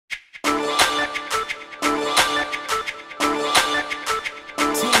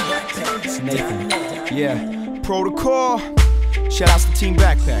Nathan. Yeah, PRO2COL. Shout outs to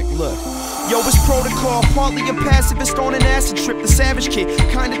TeamBackPack. Look. Yo, it's PRO2COL, partly a pacifist on an acid trip. The savage kid,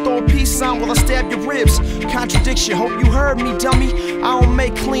 kinda throw a peace sign while I stab your ribs. Contradiction, hope you heard me, dummy. I don't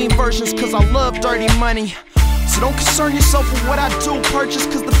make clean versions cause I love dirty money. So don't concern yourself with what I do purchase,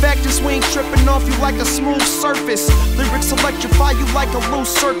 cause the fact is we ain't tripping off you like a smooth surface. Lyrics electrify you like a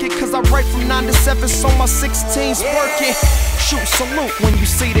loose circuit, cause I write from 9 to 7 so my 16's working. Shoot, salute when you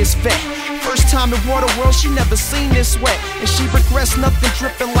see this vet. First time in Waterworld, she never seen this wet, and she regrets nothing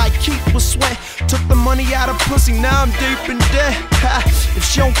dripping like Keith was sweat. Took the money out of pussy, now I'm deep in debt. If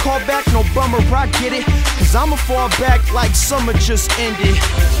she don't call back, no bummer, I get it, cause I'ma fall back like summer just ended.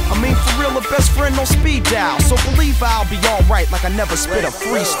 I mean for real, a best friend on speed dial, so believe I'll be alright like I never spit a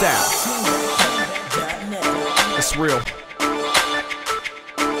freestyle. It's real.